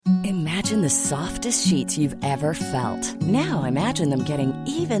Imagine the softest sheets you've ever felt. Now imagine them getting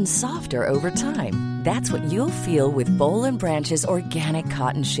even softer over time. That's what you'll feel with Boll & Branch's organic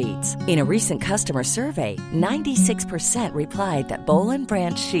cotton sheets. In a recent customer survey, 96% replied that Boll &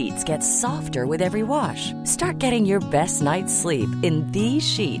 Branch sheets get softer with every wash. Start getting your best night's sleep in these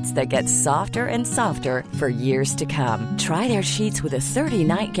sheets that get softer and softer for years to come. Try their sheets with a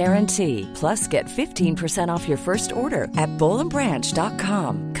 30-night guarantee. Plus, get 15% off your first order at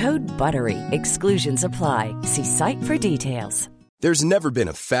bollandbranch.com. Code BUTTERY. Exclusions apply. See site for details. There's never been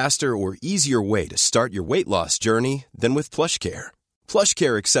a faster or easier way to start your weight loss journey than with PlushCare.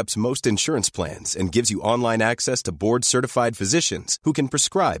 PlushCare accepts most insurance plans and gives you online access to board-certified physicians who can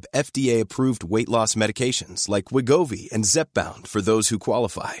prescribe FDA-approved weight loss medications like Wegovy and Zepbound for those who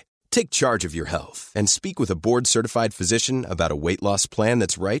qualify. Take charge of your health and speak with a board-certified physician about a weight loss plan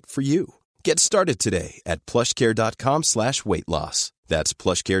that's right for you. Get started today at plushcare.com/weight-loss. That's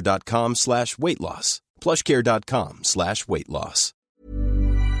plushcare.com/weight-loss. plushcare.com/weight-loss.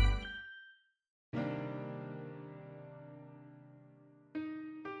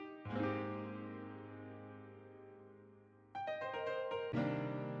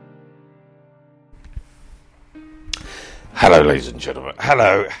 Hello, ladies and gentlemen.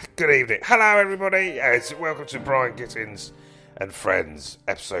 Hello, good evening. Hello, everybody. Welcome to Brian Gittins and Friends,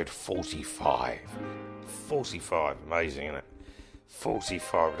 episode 45. 45, amazing, isn't it?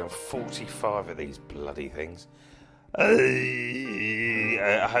 45, we've done 45 of these bloody things. If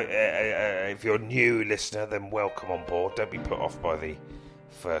you're a new listener, then welcome on board. Don't be put off by the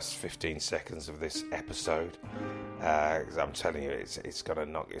first 15 seconds of this episode. Because I'm telling you, it's going to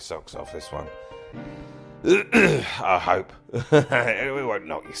knock your socks off, this one. I hope. It won't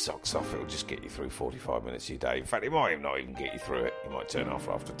knock your socks off. It'll just get you through 45 minutes of your day. In fact, it might not even get you through it. You might turn off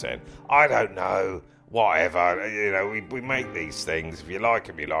after 10. I don't know. Whatever. You know, we make these things. If you like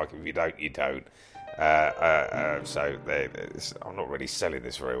them, you like them. If you don't, you don't. So I'm not really selling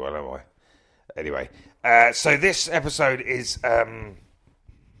this very well, am I? Anyway, so this episode is what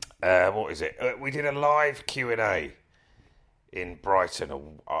is it? We did a live Q&A in Brighton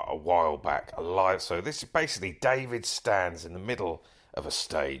a while back. So this is basically David stands in the middle of a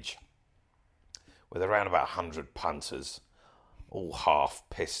stage with around about 100 punters, all half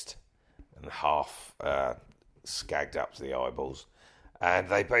pissed and half skagged up to the eyeballs, and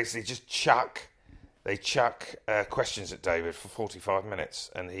they basically just chuck questions at David for 45 minutes,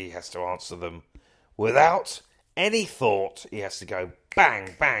 and he has to answer them without any thought. He has to go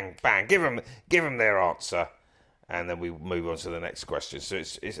bang, bang, bang, give them their answer, and then we move on to the next question. So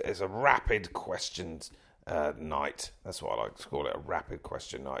it's a rapid questions night. That's what I like to call it, a rapid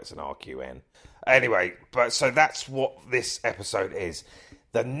question night. It's an RQN. Anyway, so that's what this episode is.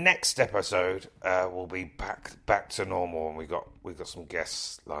 The next episode will be back to normal, and we got some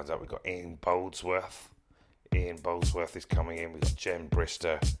guests lined up. We've got Ian Boldsworth. Ian Boldsworth is coming in. We've got Jen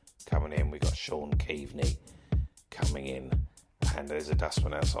Brister coming in. We've got Sean Keaveney coming in, and there's a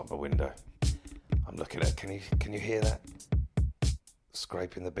dustman outside the window. I'm looking at. Can you hear that?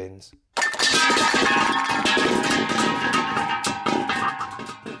 Scraping the bins.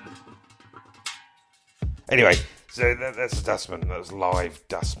 Anyway, so that's a dustman. That was live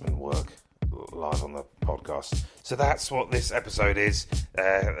dustman work, live on the podcast. So that's what this episode is.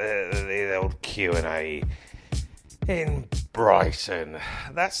 The old Q&A in Brighton.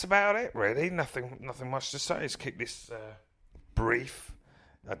 That's about it, really. Nothing much to say. Let's keep this brief.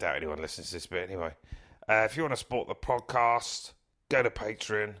 I doubt anyone listens to this bit anyway. If you want to support the podcast, go to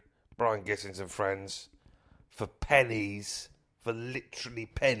Patreon, Brian Gittins and Friends. For pennies, for literally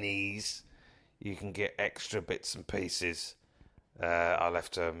pennies, you can get extra bits and pieces. I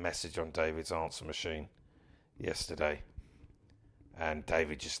left a message on David's answer machine yesterday, and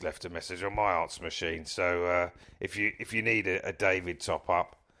David just left a message on my answer machine. So if you need a David top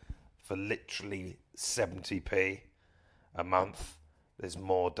up for literally 70p a month, there's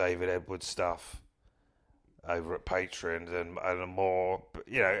more David Edwards stuff over at Patreon and more.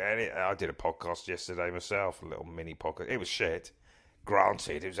 You know, I did a podcast yesterday myself, a little mini podcast. It was shit.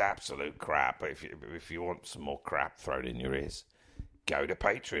 Granted, it was absolute crap. But if you want some more crap thrown in your ears, go to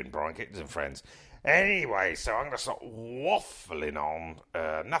Patreon, Brian Gittins and Friends. Anyway, so I'm going to start waffling on.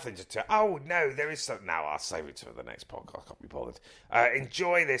 Nothing to tell. Oh, no, there is something. No, I'll save it for the next podcast. I can't be bothered.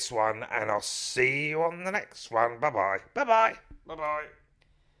 Enjoy this one, and I'll see you on the next one. Bye-bye. Bye-bye. Bye-bye.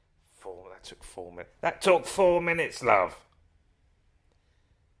 That took 4 minutes. That took 4 minutes, love.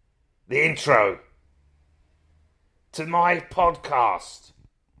 The intro to my podcast.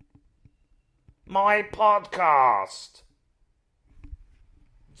 My podcast.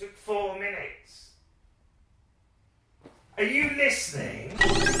 It took 4 minutes. Are you listening?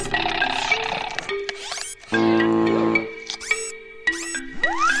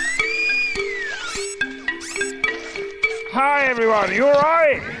 everyone. You all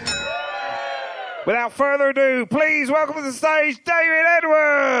right? Without further ado, please welcome to the stage David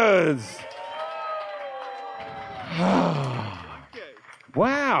Edwards.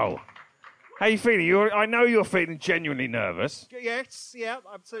 Wow. How you feeling? I know you're feeling genuinely nervous. Yes, yeah.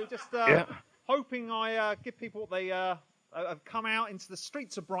 I'm just hoping I give people what they have come out into the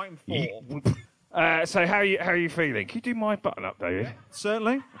streets of Brighton for. So how are you feeling? Can you do my button up, David?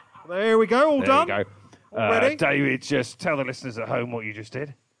 Certainly. There we go. All done. There we go. All ready? David, just tell the listeners at home what you just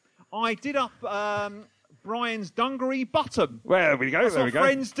did. I did up Brian's dungaree button. Well, there we go. That's there what we go.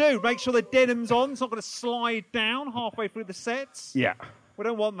 friends do. Make sure the denim's on. It's not going to slide down halfway through the sets. Yeah. We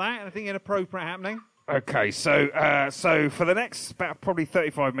don't want that. Anything inappropriate happening. Okay, so for the next about probably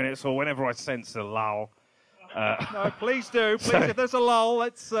 35 minutes or whenever I sense a lull. No, please do. Please, if there's a lull,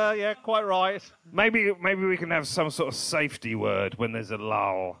 let's, quite right. Maybe we can have some sort of safety word when there's a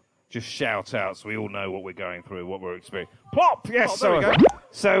lull. Just shout out so we all know what we're going through, what we're experiencing. Plop! Yes, there we go.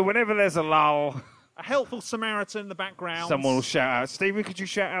 So whenever there's a lull... A helpful Samaritan in the background. Someone will shout out. Stephen, could you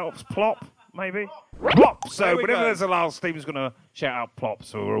shout out plop, maybe? Plop! So whenever there's a lull, Stephen's going to shout out plop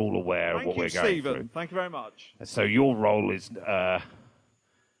so we're all aware of what we're going Stephen. through. Thank you very much. So your role is... what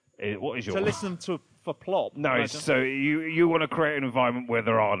is your... To listen for plop. No, so you want to create an environment where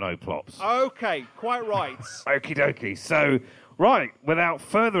there are no plops. Okay, quite right. Okie dokie. So, right, without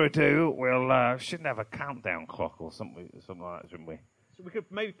further ado, we'll shouldn't have a countdown clock or something like that, shouldn't we? So we could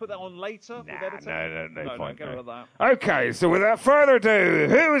maybe put that on later with editing? No, fine. Get rid of that. Okay, so without further ado,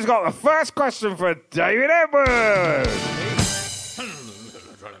 who's got the first question for David Edwards?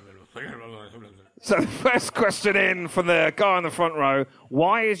 So the first question in from the guy on the front row,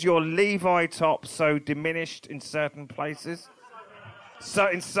 why is your Levi top so diminished in certain places? So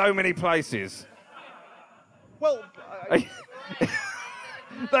in so many places? Well...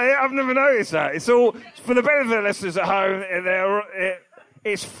 I've never noticed that. It's all, for the benefit of the listeners at home,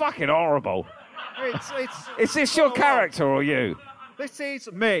 it's fucking horrible. Is this your character or you? This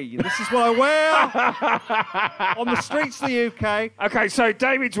is me. This is what I wear on the streets of the UK. Okay, so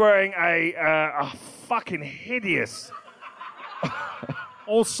David's wearing a fucking hideous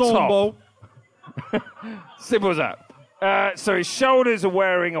ensemble. Simple as that. So his shoulders are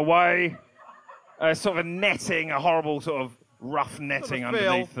wearing away, sort of a netting, a horrible sort of rough netting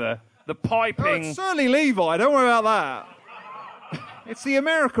underneath the piping. Oh, it's certainly Levi. Don't worry about that. It's the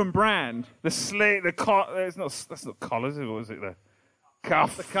American brand. That's not collars. What was it? The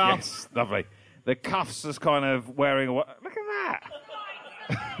cuff. The cuff. Yes, lovely. The cuffs is kind of wearing away. Look at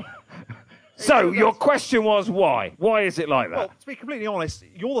that. So your question was why? Why is it like that? Well, to be completely honest,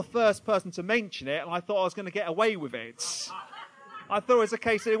 you're the first person to mention it, and I thought I was going to get away with it. I thought it was a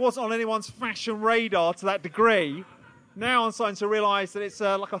case that it wasn't on anyone's fashion radar to that degree. Now I'm starting to realise that it's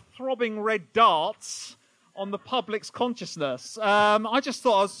like a throbbing red dart on the public's consciousness. I just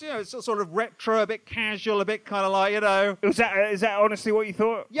thought I was, it's sort of retro, a bit casual, a bit kind of like, Is that honestly what you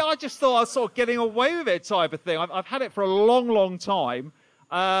thought? Yeah, I just thought I was sort of getting away with it type of thing. I've had it for a long, long time.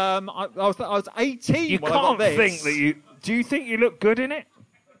 I was 18 You when I got can't this. think that you... Do you think you look good in it?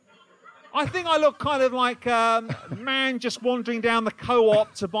 I think I look kind of like a man just wandering down the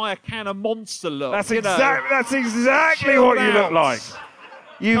co-op to buy a can of Monster look. That's exactly what you look like.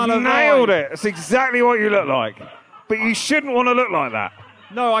 You've kind of nailed vibe. it. That's exactly what you look like. But you shouldn't want to look like that.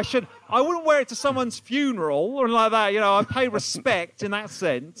 No, I should. I wouldn't wear it to someone's funeral or like that. I pay respect in that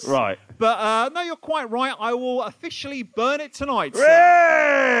sense. Right. But no, you're quite right. I will officially burn it tonight, sir.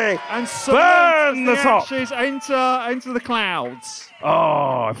 Hey! And salute Burn the as top. ashes enter the clouds.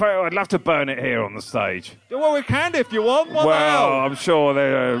 Oh, I'd love to burn it here on the stage. Well, we can if you want. What the hell? I'm sure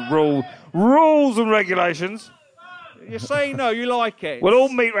there are rules and regulations. You're saying no, you like it. We'll all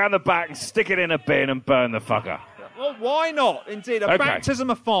meet round the back and stick it in a bin and burn the fucker. Well, why not? Indeed, a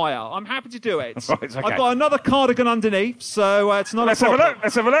baptism of fire. I'm happy to do it. Right, okay. I've got another cardigan underneath, so it's not Let's a have a problem. look.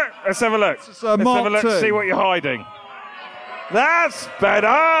 Let's have a look. Let's have a look. It's Let's Mark have a look. II. See what you're hiding. That's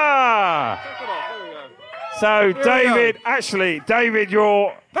better. So, David,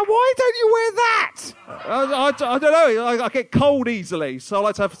 you're... Now, why don't you wear that? I don't know. I get cold easily, so I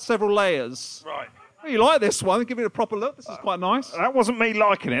like to have several layers. Right. Well, you like this one? Give it a proper look. This is quite nice. That wasn't me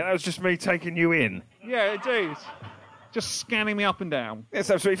liking it. That was just me taking you in. Yeah, indeed. Just scanning me up and down. It's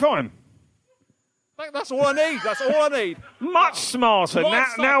absolutely fine. That's all I need. That's all I need. Much smarter.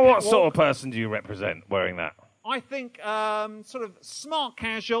 Now what sort of person do you represent wearing that? I think sort of smart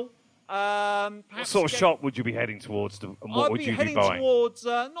casual. What sort of shop would you be heading towards, and what would you be buying? I'd be heading towards,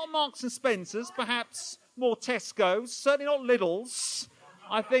 not Marks and Spencer's, perhaps more Tesco's, certainly not Lidl's.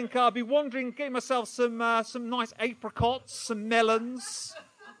 I think I'll be wandering, getting myself some nice apricots, some melons,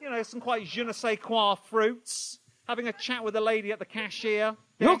 some quite je ne sais quoi fruits. having a chat with the lady at the cashier.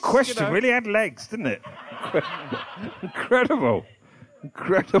 Your desk, question really had legs, didn't it? Incredible.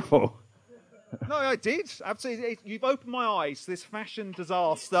 No, I did. Absolutely. You've opened my eyes to this fashion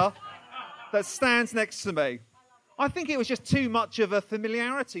disaster that stands next to me. I think it was just too much of a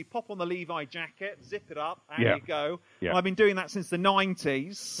familiarity. Pop on the Levi jacket, zip it up, and you go. Yeah. I've been doing that since the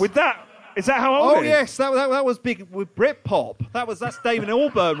 90s. With that, is that how old Oh, it is? yes, that was big with Britpop. That's Damon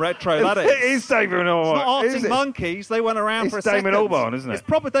Albarn retro, that is. It is Damon Albarn. It's not Arctic Is it? Monkeys. They went around It's for a Damon second. Albarn, isn't it? It's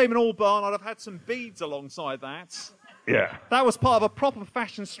proper Damon Albarn. I'd have had some beads alongside that. Yeah. That was part of a proper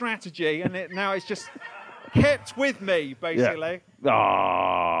fashion strategy, and now it's just kept with me, basically. Yeah.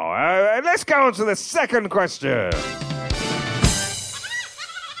 Oh, let's go on to the second question.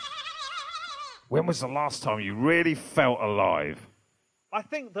 When was the last time you really felt alive? I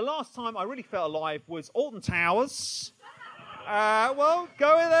think the last time I really felt alive was Alton Towers. Well,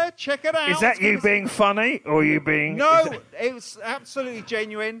 go in there, check it out. Is that you being funny, or you being... No, it was absolutely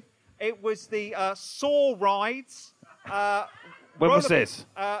genuine. It was the Saw rides. When was this?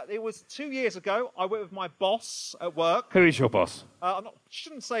 It was 2 years ago. I went with my boss at work. Who is your boss?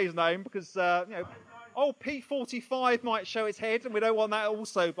 Shouldn't say his name because, old P45 might show his head, and we don't want that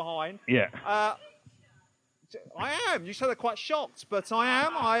also behind. Yeah. I am. You said they're quite shocked, but I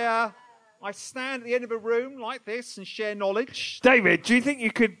am. I stand at the end of a room like this and share knowledge. David, do you think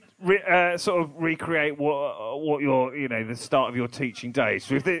you could sort of recreate what your, the start of your teaching days?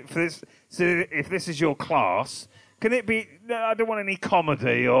 So if this is your class, can it be? I don't want any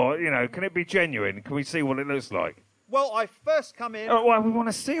comedy, or can it be genuine? Can we see what it looks like? Well, I first come in. Oh, well, we want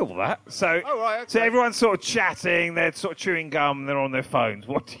to see all that. So, right, okay. So everyone's sort of chatting. They're sort of chewing gum. They're on their phones.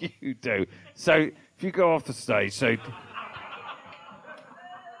 What do you do? So if you go off the stage, so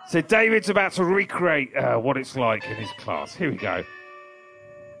David's about to recreate what it's like in his class. Here we go.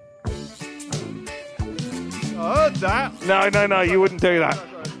 I heard that. No, you wouldn't do that.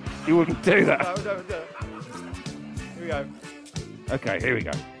 You wouldn't do that. No. Here we go. Okay, here we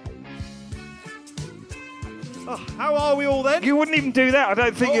go. Oh, how are we all then? You wouldn't even do that. I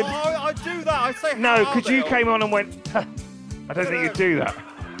don't think you'd... I do that. I say No, how because are you they came on and went... Huh. I don't think you'd do that.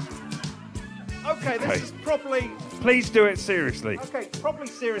 Okay, this is probably... Please do it seriously. Okay, probably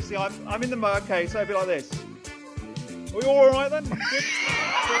seriously. I'm in the mode. Okay, so it'll be like this. Are we all right then? Good?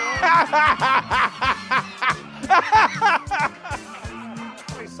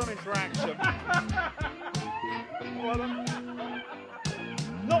 Probably some interaction. All right then.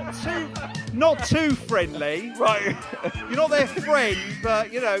 Not too friendly. Right. You're not their friend,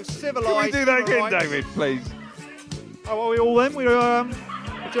 but civilised. Can we do that again, rights. David, please? How are we all then? We're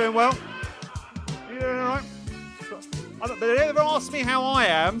doing well. You doing all right? They never asked me how I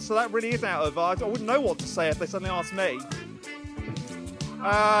am, so that really is out of... I wouldn't know what to say if they suddenly asked me.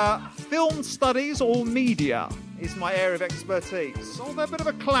 Film studies or media is my area of expertise. Oh, there's a bit of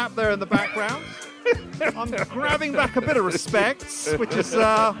a clap there in the background. I'm grabbing back a bit of respect, which is...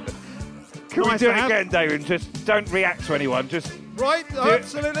 Can we do it again, David? Just don't react to anyone. Just right,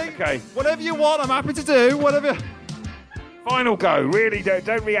 absolutely. Okay. Whatever you want, I'm happy to do. Whatever. Final go. Really,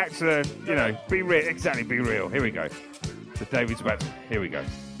 don't react to the... be real. Exactly, be real. Here we go. So David's about... Here we go.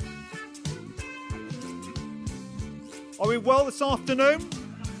 Are we well this afternoon?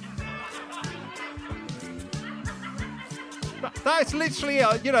 That is literally,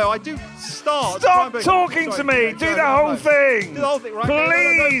 I do start... Stop talking to me! Do the whole thing! Do the whole thing, right?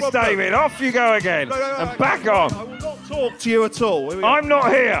 Please, no David, off you go again. And back on. I will not talk to you at all. I'm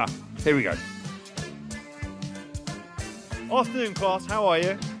not here. Here we go. Afternoon, class. How are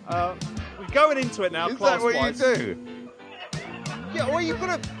you? We're going into it now, Is that what you do? Yeah, well, you've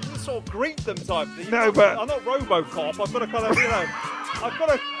got to sort of greet them type thing. But... I'm not RoboCop. I've got to kind of, I've got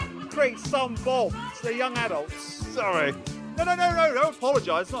to create some bonds. They're young adults. Sorry. No, don't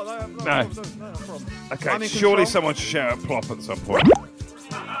apologise. No problem. Okay, surely someone should shout out plop at some point.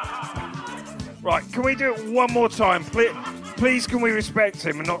 Right, can we do it one more time? Please, can we respect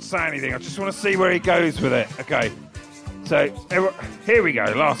him and not say anything? I just want to see where he goes with it. Okay. So, here we go.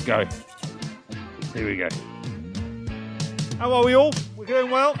 Last go. Here we go. How are we all? We're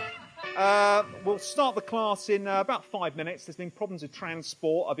doing well. We'll start the class in about 5 minutes. There's been problems with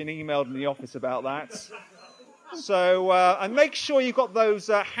transport. I've been emailed in the office about that. So, and make sure you've got those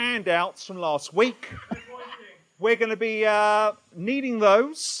handouts from last week. We're going to be needing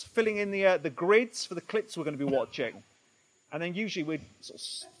those, filling in the grids for the clips we're going to be watching. And then usually we're sort of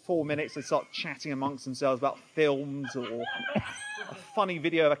 4 minutes, they start chatting amongst themselves about films or a funny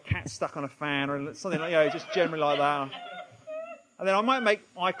video of a cat stuck on a fan or something like, just generally like that. And then I might make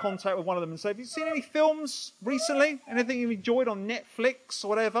eye contact with one of them and say, have you seen any films recently? Anything you've enjoyed on Netflix or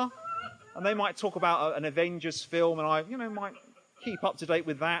whatever? and they might talk about an Avengers film, and I, might keep up to date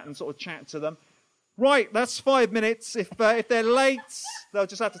with that and sort of chat to them. Right, that's 5 minutes. If they're late, they'll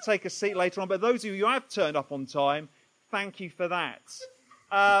just have to take a seat later on. But those of you who have turned up on time, thank you for that.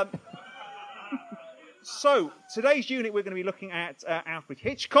 So, today's unit, we're going to be looking at Alfred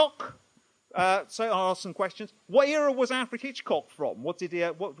Hitchcock. So I'll ask some questions. What era was Alfred Hitchcock from? Which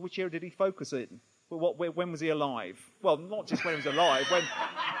era did he focus in? When was he alive? Well, not just when he was alive.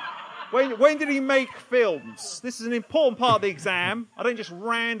 When did he make films? This is an important part of the exam. I don't just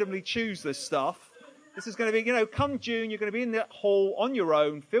randomly choose this stuff. This is going to be, come June, you're going to be in that hall on your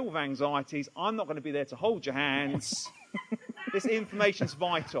own, filled with anxieties. I'm not going to be there to hold your hands. This information's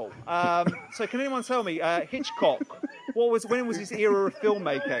vital. So can anyone tell me, Hitchcock, when was his era of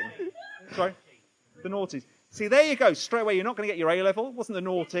filmmaking? Sorry? The noughties. See, there you go. Straight away, you're not going to get your A-level. It wasn't the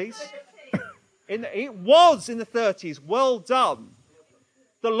noughties. It was in the 30s. Well done.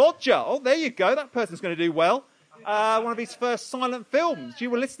 The Lodger. Oh, there you go. That person's going to do well. One of his first silent films. You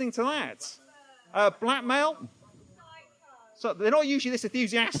were listening to that. Blackmail. So they're not usually this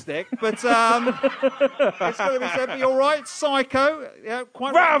enthusiastic, but it's going to be said. Be all right. Psycho. Yeah,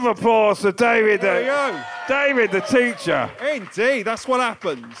 quite. Round of applause for David. There you go. David, the teacher. Indeed, that's what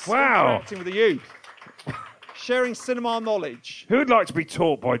happens. Wow. Interacting with the youth. Sharing cinema knowledge. Who'd like to be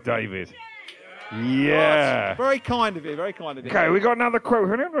taught by David? Yeah. Oh, very kind of you, very kind of you. Okay, we got another question.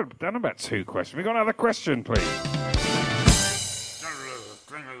 We've only done about 2 questions. We got another question, please.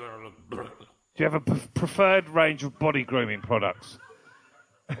 Do you have a preferred range of body grooming products?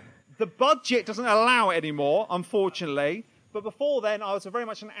 The budget doesn't allow it anymore, unfortunately. But before then, I was very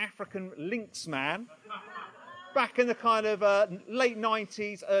much an African lynx man. Back in the kind of late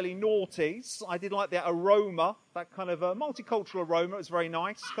 90s, early noughties, I did like that aroma, that kind of multicultural aroma. It was very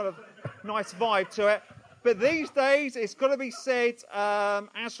nice, kind of nice vibe to it. But these days, it's got to be said,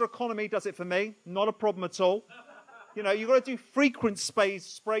 Asda Economy does it for me. Not a problem at all. You've got to do frequent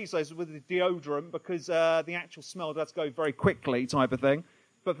sprays those with the deodorant because the actual smell does go very quickly, type of thing.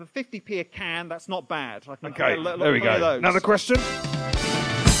 But for 50p a can, that's not bad. I can okay, there we go. Another question?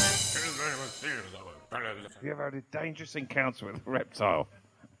 Have you ever had a dangerous encounter with a reptile?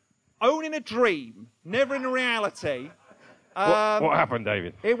 Only in a dream, never in a reality. What happened,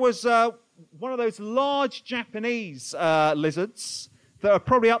 David? It was one of those large Japanese lizards that are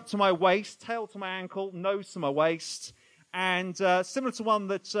probably up to my waist, tail to my ankle, nose to my waist, and similar to one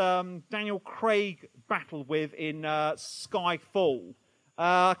that Daniel Craig battled with in Skyfall.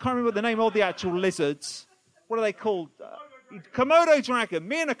 I can't remember the name of the actual lizards. What are they called? Komodo dragon.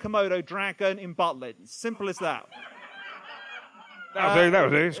 Me and a Komodo dragon in Butlins. Simple as that. That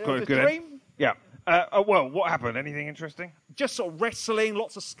was it. It's quite a good. dream? Yeah. Well, what happened? Anything interesting? Just sort of wrestling,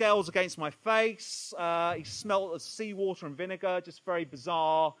 lots of scales against my face. He smelled of seawater and vinegar. Just very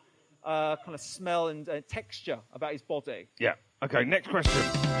bizarre kind of smell and texture about his body. Yeah. Okay, next question.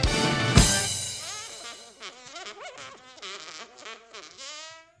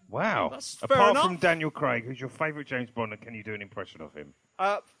 Wow. That's fair Apart enough. from Daniel Craig, who's your favourite James Bond, and can you do an impression of him?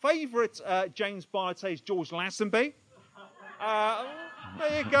 Favourite James Bond, I'd say, is George Lazenby.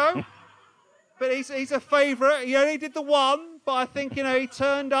 There you go. But he's a favourite. He only did the one, but I think, he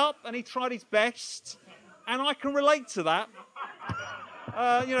turned up and he tried his best. And I can relate to that.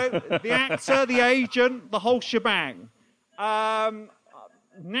 The actor, the agent, the whole shebang. Now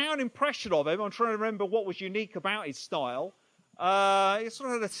an impression of him, I'm trying to remember what was unique about his style. He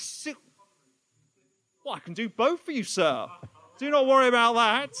sort of had Well, I can do both for you, sir. Do not worry about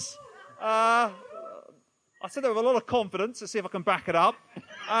that. I said that with a lot of confidence. Let's see if I can back it up.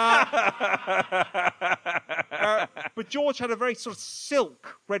 But George had a very sort of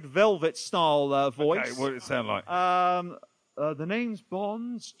silk, red velvet style voice. Okay, what did it sound like? The name's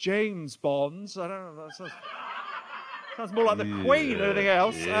Bonds, James Bonds. I don't know. That sounds more like the Queen than anything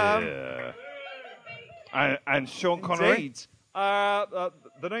else. Yeah. And Sean Connery? Indeed.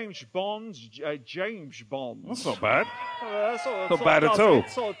 The name's Bonds, James Bonds. That's not bad. Not bad at all. It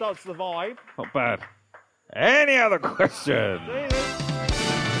sort of does the vibe. Not bad. Any other questions?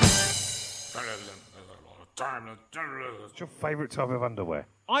 What's your favourite type of underwear?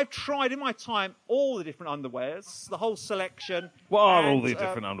 I've tried in my time all the different underwears, the whole selection. What are all the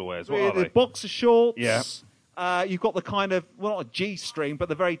different underwears? What are the they? boxer shorts. Yeah. You've got the kind of, well, not a G-string, but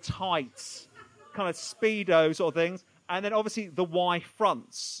the very tight kind of Speedo sort of things. And then obviously the Y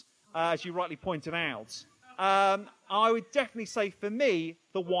fronts, as you rightly pointed out. I would definitely say for me,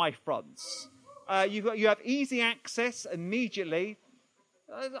 the Y fronts. You have easy access immediately.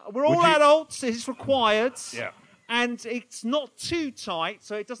 We're all adults, it's required. Yeah. And it's not too tight,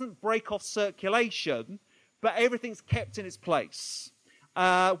 so it doesn't break off circulation, but everything's kept in its place.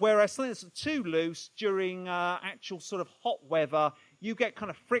 Whereas something that's too loose during actual sort of hot weather, you get kind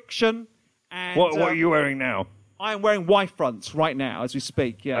of friction. And What are you wearing now? I am wearing Y fronts right now as we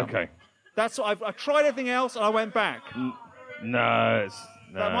speak. Yeah. Okay. That's what I tried everything else and I went back. No,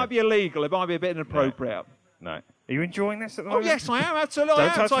 That might be illegal. It might be a bit inappropriate. No. Are you enjoying this at the Oh moment? yes, I am absolutely.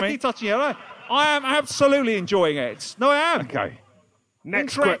 Don't touch So I me. keep touching you. I am absolutely enjoying it. No, I am. Okay.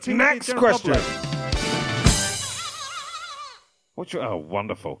 Next Interacting with the next general question. public. Oh,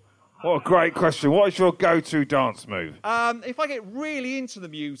 wonderful. What a great question. What is your go-to dance move? If I get really into the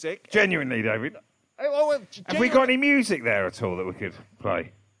music, Genuinely, David. Have we got any music there at all that we could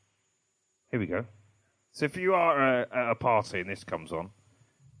play? Here we go. So if you are at a party and this comes on,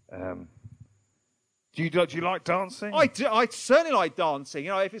 do you like dancing? I do. I certainly like dancing.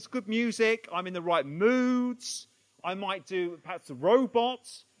 You know, if it's good music, I'm in the right moods. I might do perhaps the robot.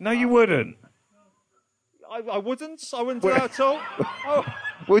 No, you wouldn't. I wouldn't. I wouldn't do that at all. Oh,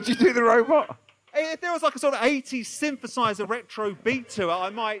 Would you do the robot? if there was like a sort of 80s synthesizer retro beat to it, I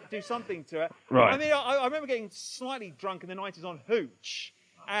might do something to it. Right. I mean, I remember getting slightly drunk in the 90s on Hooch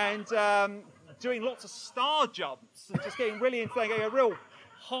and doing lots of star jumps and just getting really into getting a real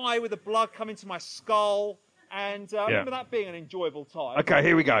high with the blood coming to my skull. And I remember that being an enjoyable time. Okay,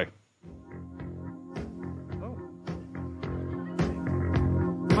 here we go. Oh.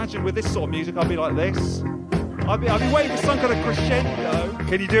 Imagine with this sort of music, I'd be like this. I'd be waiting for some kind of crescendo.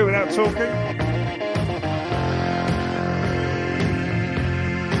 Can you do it without talking?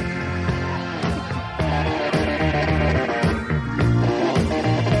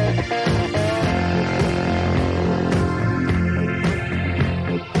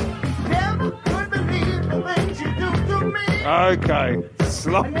 Okay,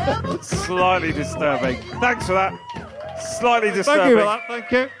 slightly disturbing. Thanks for that. Slightly disturbing. Thank you for that,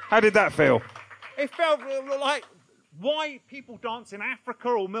 thank you. How did that feel? It felt like why people dance in Africa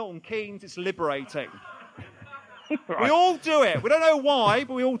or Milton Keynes, it's liberating. Right. We all do it. We don't know why,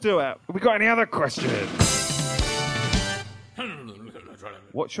 but we all do it. Have we got any other questions?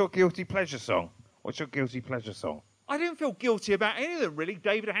 What's your guilty pleasure song? What's your guilty pleasure song? I didn't feel guilty about any of them, really.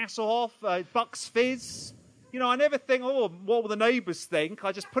 David Hasselhoff, Bucks Fizz. You know, I never think, oh, what will the neighbours think?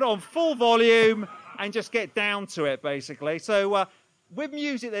 I just put it on full volume and just get down to it, basically. So with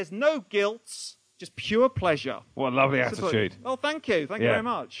music, there's no guilt, just pure pleasure. What a lovely attitude. Oh, thank you. Thank you very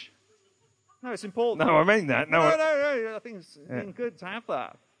much. No, it's important. No, I mean that. No. I think it's been good to have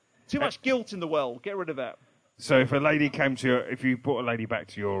that. Too much guilt in the world. Get rid of it. So if a lady came to if you brought a lady back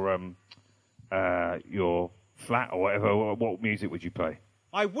to your flat or whatever, what music would you play?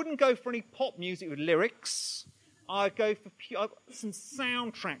 I wouldn't go for any pop music with lyrics. I'd go for some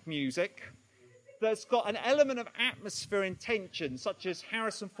soundtrack music that's got an element of atmosphere and tension, such as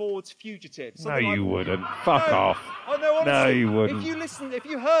Harrison Ford's Fugitive. No, you wouldn't. Fuck off. Oh, no, honestly, No, you wouldn't. If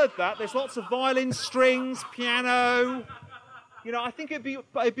you heard that, there's lots of violin, strings, piano. You know, I think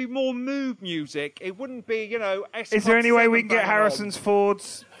it'd be more mood music. It wouldn't be, you know. Is there any way we can get Harrison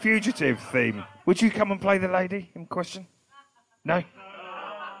Ford's Fugitive theme? Would you come and play the lady in question? No.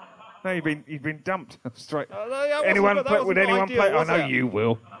 No, you've been dumped straight. Would anyone ideal, play? was I know it? you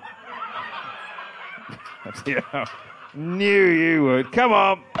will. Yeah. Knew you would. Come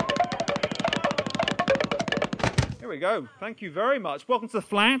on. Here we go. Thank you very much. Welcome to the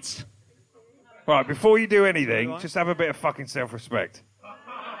flat. Right, before you do anything, just have a bit of fucking self-respect.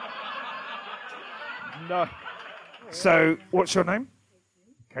 No. So, what's your name?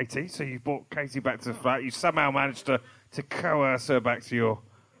 Katie. So you brought Katie back to the flat. You somehow managed to coerce her back to your...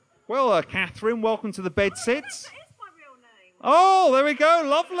 Well, Catherine, welcome to the bedsit. That is my real name. Oh, there we go.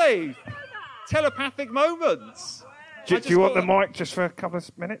 Lovely. Telepathic moments. Do you want the mic just for a couple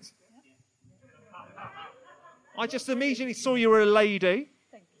of minutes? I just immediately saw you were a lady.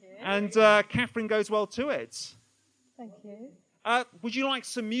 Thank you. And Catherine goes well to it. Thank you. Would you like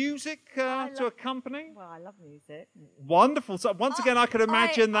some music to accompany? Well, I love music. Wonderful. So once again, I could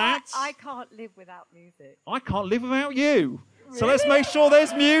imagine that. I can't live without music. I can't live without you. So Really? let's make sure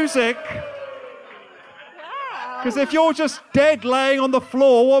there's music. Wow. Because if you're just dead laying on the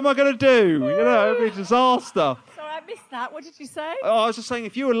floor, what am I going to do? You know, it'd be a disaster. Sorry, I missed that. What did you say? Oh, I was just saying,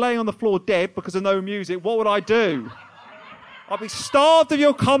 if you were laying on the floor dead because of no music, what would I do? I'd be starved of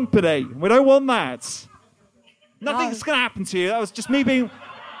your company. We don't want that. Nothing's going to happen to you. That was just me being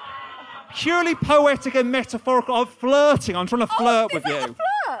purely poetic and metaphorical. I'm flirting. I'm trying to flirt with is you. that a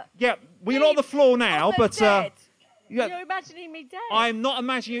flirt? Yeah, well, you're not on the floor now, Oh, but dead. yeah, You're imagining me dead. I'm not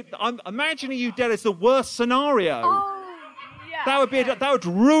imagining you. I'm imagining you dead as the worst scenario. Oh, yeah. That would be okay. that would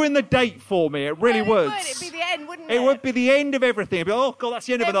ruin the date for me. It really Well, would. It'd be the end, wouldn't it? It would be the end of everything. It'd be, oh god, that's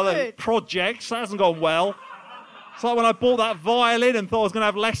the end of It another would. project. That hasn't gone well. It's like when I bought that violin and thought I was going to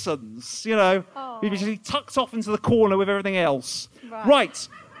have lessons, you know. Oh. He was just tucked off into the corner with everything else. Right.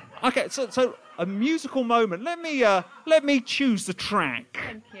 Okay, so a musical moment. Let me choose the track.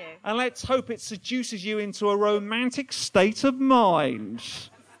 Thank you. And let's hope it seduces you into a romantic state of mind.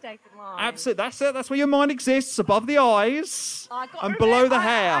 State of mind. Absolutely, that's it. That's where your mind exists, above the eyes I got and to below remember- the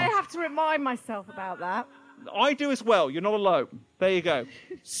hair. I have to remind myself about that. I do as well. You're not alone. There you go.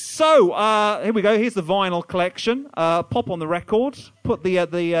 So here we go. Here's the vinyl collection. Pop on the record. Put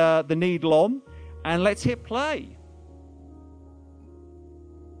the needle on, and let's hit play.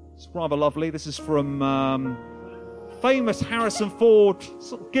 It's rather lovely. This is from famous Harrison Ford.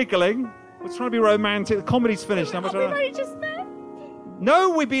 Sort of giggling. We're trying to be romantic. The comedy's finished. We've only just met. No,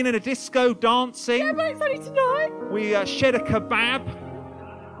 we've been in a disco dancing. Yeah, but it's only tonight. We shared a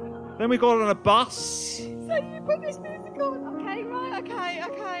kebab. Then we got on a bus. So you put this music on. Okay, right,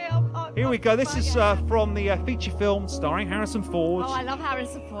 okay. Here we go. This is yeah. from the feature film starring Harrison Ford. Oh, I love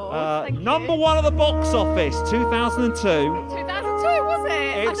Harrison Ford. Thank you. Number one at the box office, 2002. 2002, was it?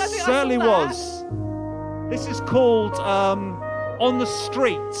 I It don't think certainly I saw that. was. This is called On the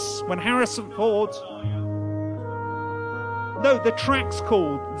Streets, when Harrison Ford... No, the track's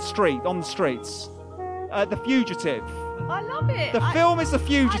called The Street, On the Streets. The Fugitive. I love it. The film is The I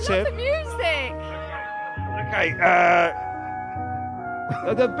Fugitive. love the music. Okay,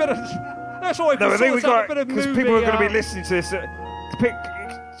 A bit of... That's all no, I think we got a bit of because movie, people are going to be listening to this.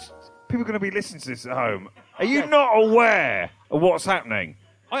 People are going to be listening to this at home. Are you not aware of what's happening?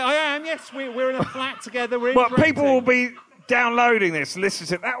 I am, yes. We're in a flat together. We're But people will interacting. be downloading this, listening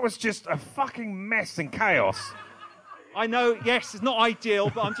to it. That was just a fucking mess and chaos. I know, yes, it's not ideal,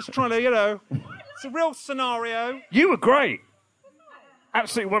 but I'm just trying to, it's a real scenario. You were great.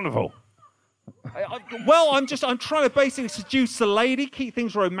 Absolutely wonderful. I'm trying to basically seduce the lady, keep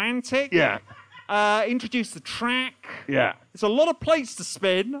things romantic. Yeah. Introduce the track. Yeah. There's a lot of plates to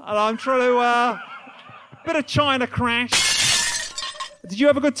spin, and I'm trying to, bit of China crash. Did you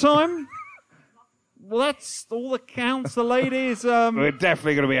have a good time? Well, that's all that counts. The ladies, We're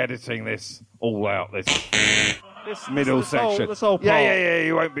definitely going to be editing this all out, this middle section. This whole part. Yeah,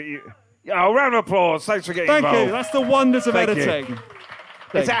 you won't be... Yeah, a round of applause. Thanks for getting Thank involved. you. That's the wonders of Thank you. editing.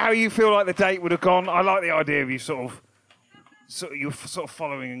 Is that how you feel like the date would have gone? I like the idea of you sort of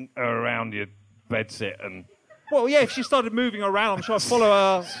following her around your bedsit and... Well, yeah, if she started moving around, I'm sure I'd follow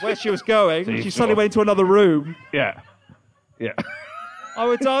her where she was going. So you She sort suddenly of- went into another room. Yeah.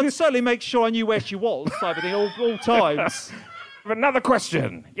 I'd certainly make sure I knew where she was, type of thing, all times. Another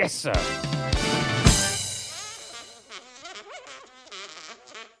question. Yes, sir.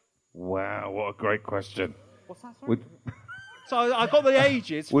 Wow, what a great question. What's that? So I got the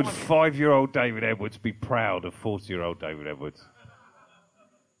ages. Would Fine. 5-year-old David Edwards be proud of 40-year-old David Edwards?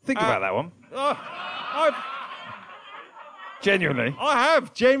 Think about that one. Genuinely. I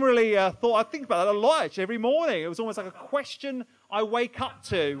have generally thought, I think about that a lot actually, every morning. It was almost like a question I wake up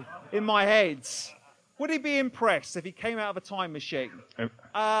to in my head. Would he be impressed if he came out of a time machine?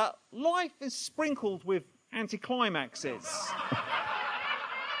 Life is sprinkled with anticlimaxes.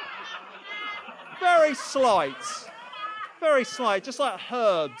 Very slight. Very slight, just like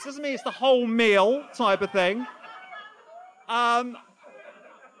herbs. Doesn't mean it's the whole meal type of thing. And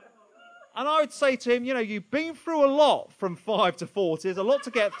I would say to him, you've been through a lot from 5 to 40. There's a lot to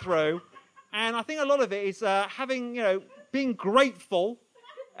get through. And I think a lot of it is having, being grateful.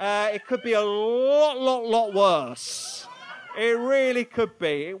 It could be a lot worse. It really could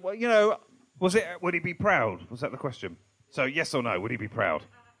be. Would he be proud? Was that the question? So yes or no, would he be proud?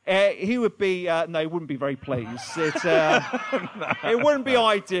 He would be, no, he wouldn't be very pleased. It wouldn't be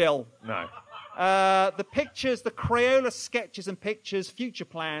ideal. No. The pictures, the Crayola sketches and pictures, future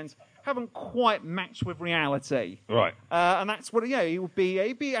plans, haven't quite matched with reality. Right. And that's what, he'd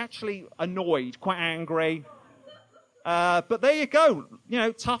be actually annoyed, quite angry. But there you go.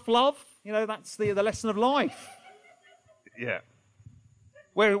 Tough love. That's the lesson of life. Yeah.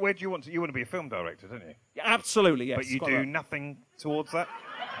 Where do you want to... You want to be a film director, don't you? Yeah, absolutely, yes. But you Quite do right. nothing towards that?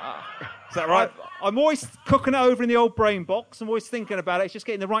 Is that right? I'm always cooking it over in the old brain box. I'm always thinking about it. It's just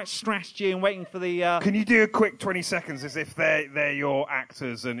getting the right strategy and waiting for the... Can you do a quick 20 seconds as if they're your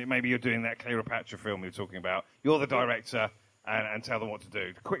actors and maybe you're doing that Cleopatra film you were talking about? You're the director and tell them what to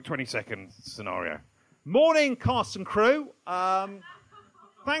do. Quick 20-second scenario. Morning, cast and crew.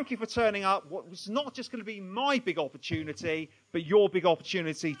 Thank you for turning up. It's not just going to be my big opportunity, but your big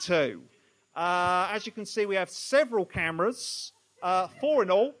opportunity too. As you can see, we have several cameras, 4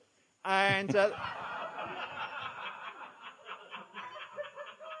 in all, and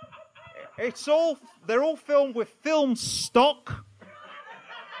they're all filmed with film stock,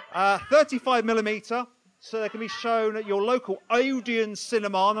 35mm, so they can be shown at your local Odeon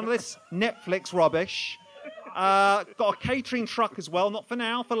cinema. None of this Netflix rubbish. Got a catering truck as well, not for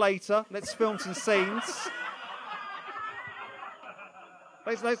now, for later. Let's film some scenes.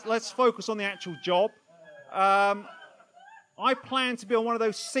 Let's focus on the actual job. I plan to be on one of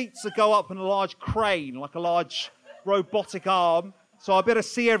those seats that go up in a large crane, like a large robotic arm. So I better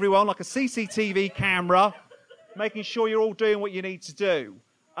see everyone like a CCTV camera, making sure you're all doing what you need to do.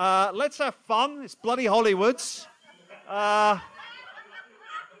 Let's have fun. It's bloody Hollywood. And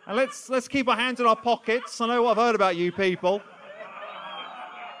let's keep our hands in our pockets. I know what I've heard about you people.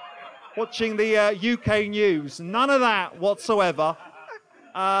 Watching the UK news. None of that whatsoever.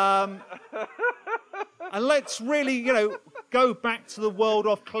 And let's really, go back to the world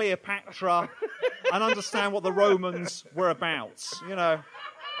of Cleopatra and understand what the Romans were about, We're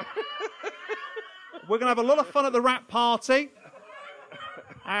going to have a lot of fun at the wrap party.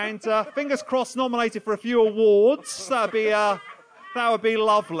 And fingers crossed nominated for a few awards. That would be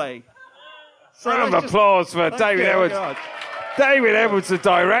lovely. So round of applause for David Edwards. David Edwards, the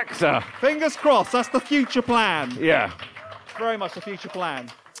director. Fingers crossed, that's the future plan. Yeah. Very much the future plan.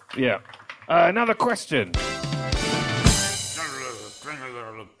 Yeah. Another question.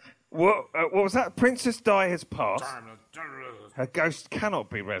 What was that? Princess Di has passed. Her ghost cannot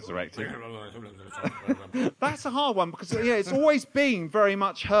be resurrected. That's a hard one because it's always been very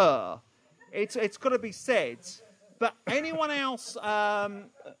much her. It's got to be said. But anyone else? Do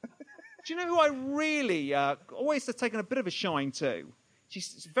you know who I really always have taken a bit of a shine to?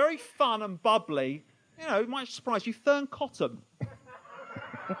 She's very fun and bubbly. It might surprise you, Fern Cotton.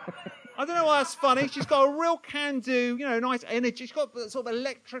 I don't know why that's funny. She's got a real can-do, nice energy. She's got sort of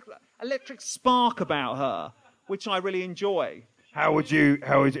electric spark about her, which I really enjoy. How would you,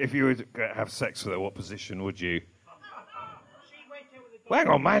 if you were to have sex with her, what position would you? Well, hang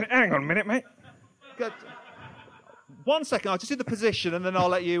on, man. Hang on a minute, mate. Good. 1 second. I'll just do the position and then I'll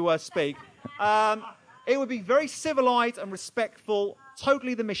let you speak. It would be very civilised and respectful,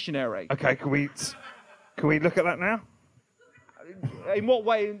 totally the missionary. Okay, can we look at that now? In what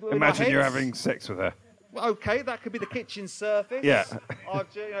way? Imagine you're having sex with her. Okay, that could be the kitchen surface. Yeah. I'd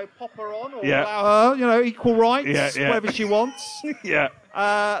pop her on or allow her, equal rights, whatever she wants. Yeah.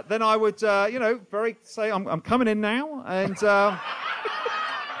 Then I would, very say, I'm coming in now, and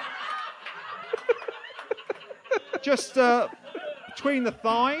just between the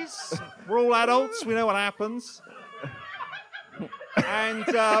thighs. We're all adults. We know what happens. And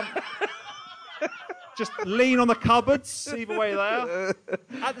just lean on the cupboards, either way there.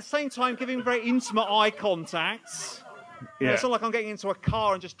 At the same time, giving very intimate eye contact. Yeah. It's not like I'm getting into a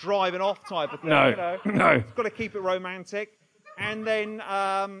car and just driving off type of thing. No. It's got to keep it romantic. And then,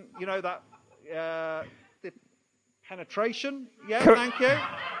 the penetration. Yeah, thank you.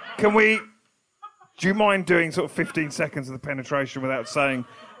 Do you mind doing sort of 15 seconds of the penetration without saying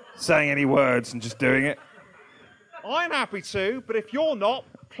any words and just doing it? I'm happy to, but if you're not,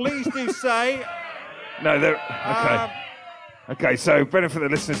 please do say... No, okay. Okay, so benefit the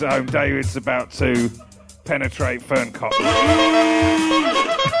listeners at home, David's about to penetrate Fern Cotton.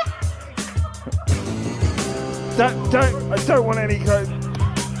 I don't want any... I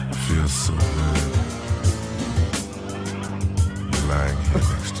feel so good. You're lying here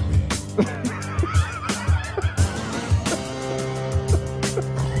next to me.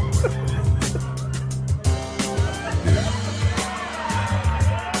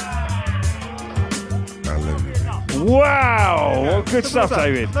 Wow! Well, good stuff,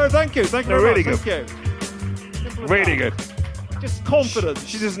 David. No, thank you. Thank you very really much. Good. Thank you. Really good. Just confidence.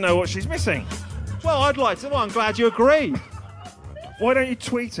 She doesn't know what she's missing. Well, I'd like to. Well, I'm glad you agree. Why don't you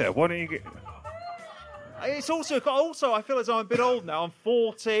tweet her? Why don't you get... It's also, I feel as though I'm a bit old now. I'm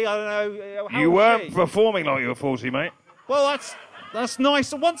 40. I don't know. How You old weren't is she? performing like you were 40, mate. Well, that's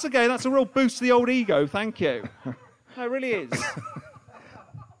nice. Once again, that's a real boost to the old ego. Thank you. No, it really is.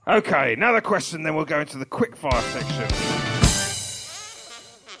 Okay, another question, then we'll go into the quickfire section.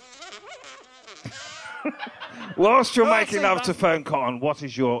 Whilst you're making love to Fern Cotton, what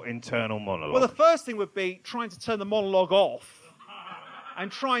is your internal monologue? Well, the first thing would be trying to turn the monologue off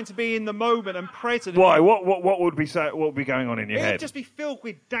and trying to be in the moment and present. Why? What would be going on in your head? It'd just be filled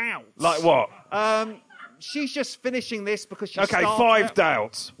with doubt. Like what? She's just finishing this because she's Okay, starting 5 it.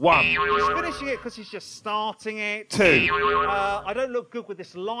 doubts. 1. She's finishing it because she's just starting it. 2. I don't look good with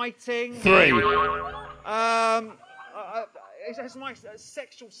this lighting. 3. Has my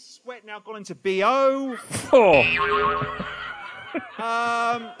sexual sweat now gone into BO? 4.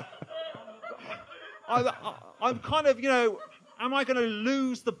 I'm kind of, am I going to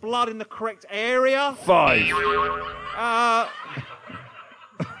lose the blood in the correct area? 5.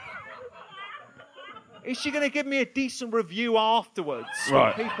 is she going to give me a decent review afterwards?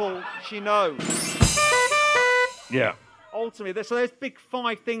 Right. People she knows. Yeah. Ultimately, so those big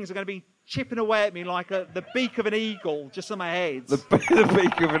 5 things are going to be chipping away at me like the beak of an eagle just on my head. The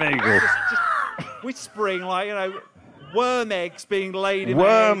beak of an eagle. Just whispering like, worm eggs being laid in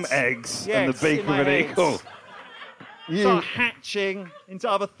Worm my head. eggs Yes, and the beak in of my an head. eagle. Start hatching into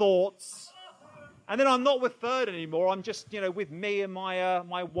other thoughts. And then I'm not with Third anymore. I'm just, with me and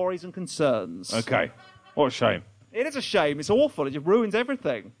my worries and concerns. Okay. What a shame. It is a shame. It's awful. It just ruins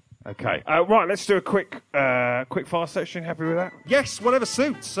everything. Okay. Right, let's do a quick fire section. Happy with that? Yes, whatever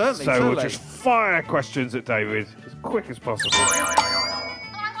suits. Certainly. So certainly. we'll just fire questions at David as quick as possible.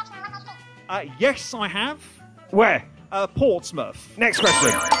 Yes, I have. Where? Portsmouth. Next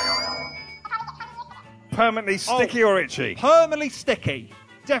question. Permanently sticky or itchy? Permanently sticky.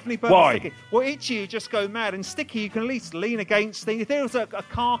 Definitely permanently Why? sticky. Well, itchy, you just go mad. And sticky, you can at least lean against things. If there was a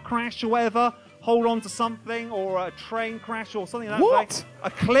car crash or whatever, hold on to something, or a train crash or something like that. What?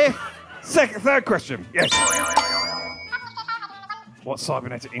 A cliff. Third question. Yes. What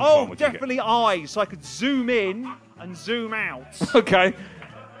cybernetic implant would you get? Definitely eyes, so I could zoom in and zoom out. Okay.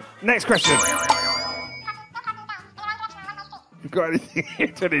 Next question. You got anything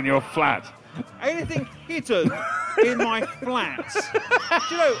hidden in your flat? Anything hidden in my flat?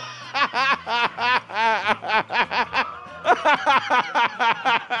 Do you know?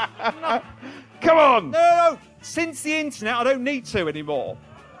 Come on! No. Since the internet, I don't need to anymore.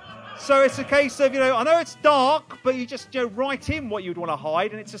 So it's a case of, I know it's dark, but you just write in what you'd want to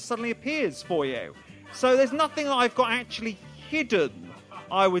hide, and it just suddenly appears for you. So there's nothing that I've got actually hidden,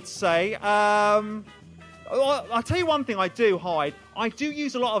 I would say. I'll tell you one thing I do hide. I do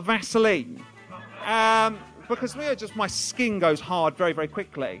use a lot of Vaseline. Because just my skin goes hard very, very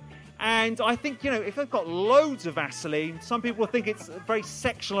quickly. And I think, if I've got loads of Vaseline, some people will think it's very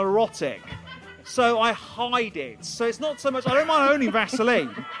sexual erotic. So I hide it. So it's not so much, I don't mind owning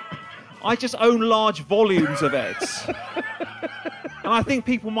Vaseline. I just own large volumes of it. And I think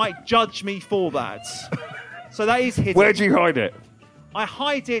people might judge me for that. So that is hidden. Where do you hide it? I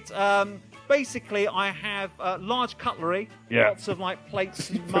hide it, basically I have large cutlery. Yeah. Lots of plates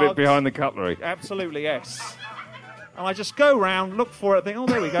and Put mugs. it behind the cutlery. Absolutely, yes. And I just go round, look for it, think, oh,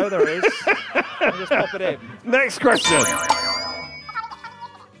 there we go, there it is. And just pop it in. Next question.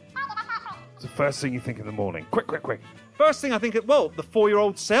 It's the first thing you think in the morning. Quick. First thing I think, the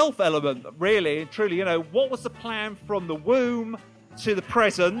 4-year-old self element, really and truly. What was the plan from the womb to the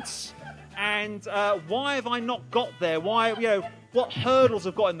present? And why have I not got there? Why, what hurdles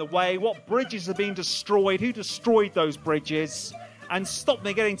have got in the way? What bridges have been destroyed? Who destroyed those bridges? And stopped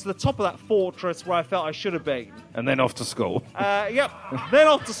me getting to the top of that fortress where I felt I should have been. And then off to school. Yep. Then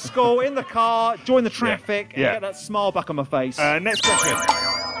off to school, in the car, join the traffic, and get that smile back on my face. Next question.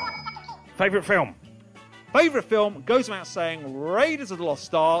 Favourite film? Favourite film goes without saying, Raiders of the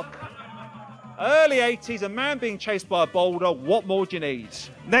Lost Ark. Early 80s, a man being chased by a boulder. What more do you need?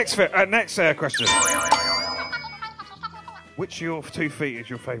 Next question. Which of your 2 feet is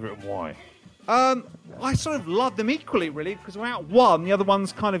your favourite and why? I sort of love them equally, really, because without one, the other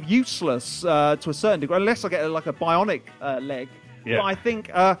one's kind of useless to a certain degree, unless I get like a bionic leg. Yeah. But I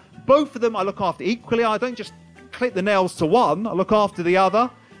think both of them I look after equally. I don't just clip the nails to one. I look after the other.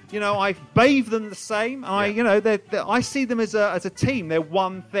 I bathe them the same. Yeah. I see them as a team. They're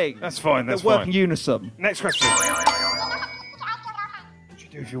one thing. That's fine. They're work in unison. Next question. What would you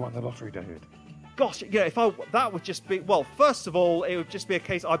do if you won the lottery, David? Gosh, that would just be, first of all, it would just be a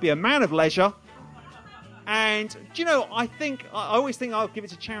case, I'd be a man of leisure. And, do you know, I always think I'll give it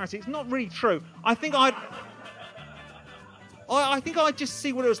to charity. It's not really true. I think I'd just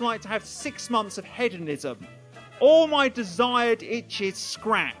see what it was like to have 6 months of hedonism. All my desired itches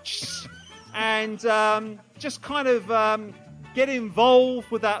scratched. And just kind of get involved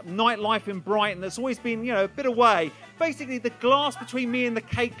with that nightlife in Brighton that's always been, a bit away. Basically, the glass between me and the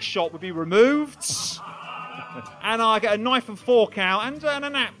cake shop would be removed. And I get a knife and fork out and a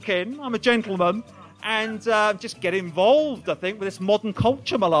napkin. I'm a gentleman. And just get involved, I think, with this modern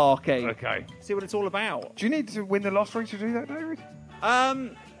culture malarkey. Okay. See what it's all about. Do you need to win the lottery to do that, David?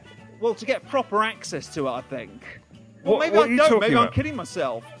 To get proper access to it, I think. What Maybe are I you don't. talking Maybe about? I'm kidding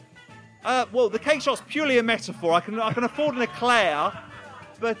myself. The cake shop's purely a metaphor. I can afford an eclair,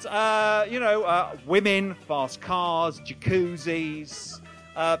 but women, fast cars, jacuzzis,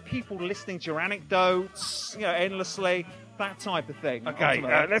 people listening to your anecdotes, endlessly, that type of thing. Okay,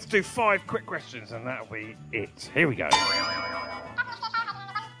 let's do 5 quick questions, and that'll be it. Here we go.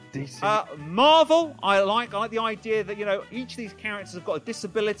 DC. Marvel, I like the idea that each of these characters have got a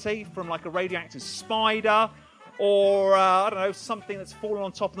disability, from like a radioactive spider, or, I don't know, something that's fallen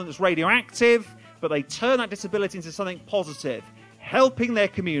on top of them that's radioactive, but they turn that disability into something positive, helping their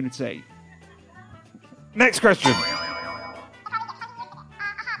community. Next question.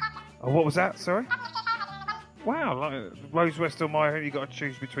 Oh, what was that? Sorry? Wow, like Rose West or Myra Hindley. You've got to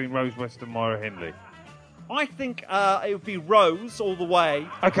choose between Rose West and Myra Hindley. I think it would be Rose all the way.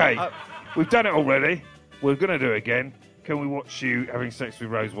 Okay, we've done it already. We're going to do it again. Can we watch you having sex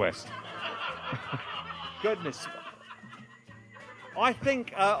with Rose West? Goodness. I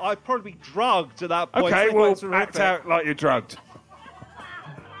think I'd probably be drugged at that point. Okay, well, act out like you're drugged.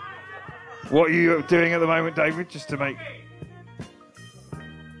 What are you doing at the moment, David, just to make...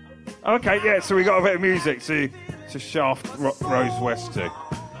 Okay, yeah, so we got a bit of music to shaft Rose West to.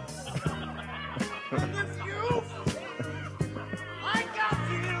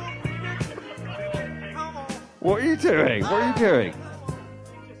 What are you doing? What are you doing?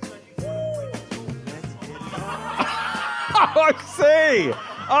 Oh, I see!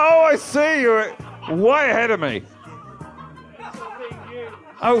 Oh, I see! You're way ahead of me.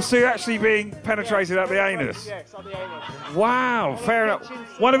 Oh, so you're actually being penetrated up the anus? Yes, up the anus. Wow, fair enough.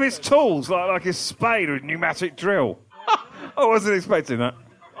 One of his tools, like his spade or a pneumatic drill. I wasn't expecting that.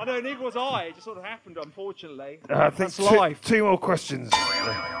 I know, neither was I. It just sort of happened, unfortunately. I think That's life. Two more questions.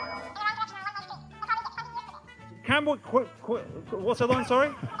 Campbell, what's the line,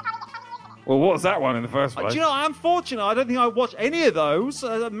 sorry? Well, what was that one in the first place? Do you know, I'm fortunate. I don't think I watched any of those.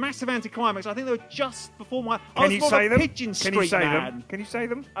 Massive anticlimax. I think they were just before my... Can you say them? Pigeon Street Can you say man. them? Can you say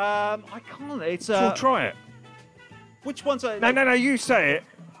them? I can't. It's... We'll try it. Which one's... No, you say it.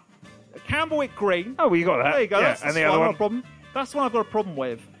 Camberwick Green. Oh, well, you got that. There you go. Yeah, That's and the other one? Not a problem. That's the one I've got a problem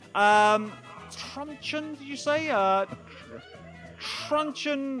with. Truncheon, did you say?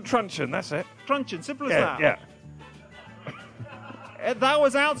 Truncheon... Truncheon, that's it. Truncheon, simple as that. Yeah. That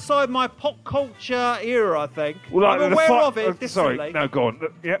was outside my pop culture era, I think. Well, like I'm aware of it distantly. Sorry, no, go on.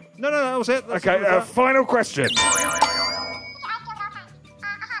 Yep. No, that was it. Okay, final question.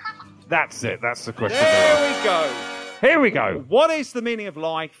 That's it. That's the question. There we go. Here we go. What is the meaning of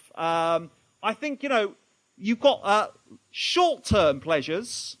life? I think, you've got short-term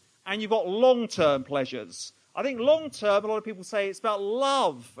pleasures and you've got long-term pleasures. I think long-term, a lot of people say it's about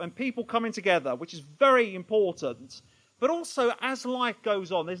love and people coming together, which is very important. But also, as life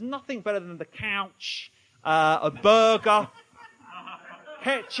goes on, there's nothing better than the couch, a burger,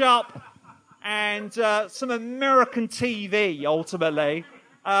 ketchup, and some American TV, ultimately.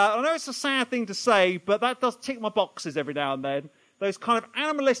 I know it's a sad thing to say, but that does tick my boxes every now and then. Those kind of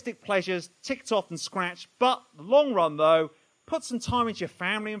animalistic pleasures ticked off and scratched. But the long run, though, put some time into your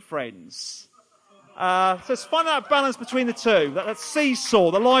family and friends. So it's finding that balance between the two, that seesaw,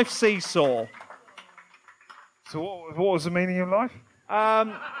 the life seesaw. So what was the meaning of life?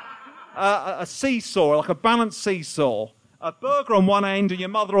 A seesaw, like a balanced seesaw. A burger on one end and your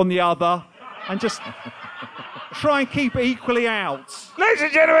mother on the other, and just try and keep it equally out. Ladies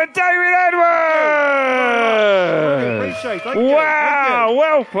and gentlemen, David Edwards! Appreciate it. Thank you. Wow, Thank you.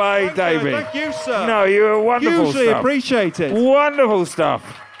 well played, David. Thank you, sir. No, you were wonderful Hugely stuff. appreciated. Wonderful stuff.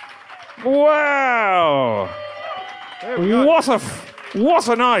 Wow. What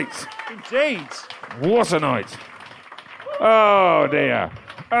a night. Indeed. What a night. Oh, dear.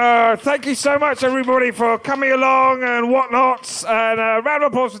 Thank you so much, everybody, for coming along and whatnots. And a round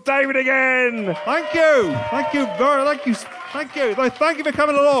of applause for David again. Thank you. Thank you very much. Thank you. Thank you for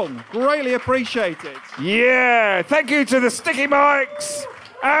coming along. Greatly appreciated. Yeah. Thank you to the Sticky Mics.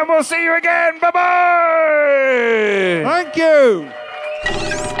 And we'll see you again. Bye-bye. Thank you.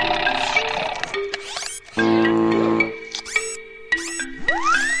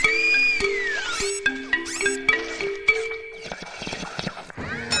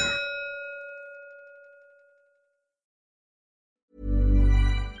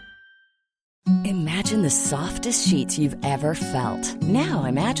 Imagine the softest sheets you've ever felt. Now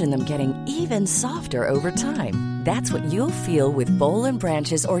imagine them getting even softer over time. That's what you'll feel with Boll &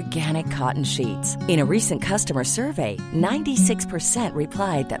 Branch's organic cotton sheets. In a recent customer survey, 96%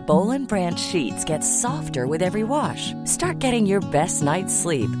 replied that Boll & Branch sheets get softer with every wash. Start getting your best night's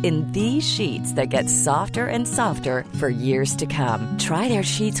sleep in these sheets that get softer and softer for years to come. Try their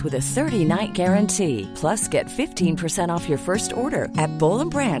sheets with a 30-night guarantee. Plus, get 15% off your first order at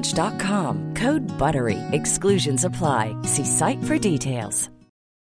bollandbranch.com. Code BUTTERY. Exclusions apply. See site for details.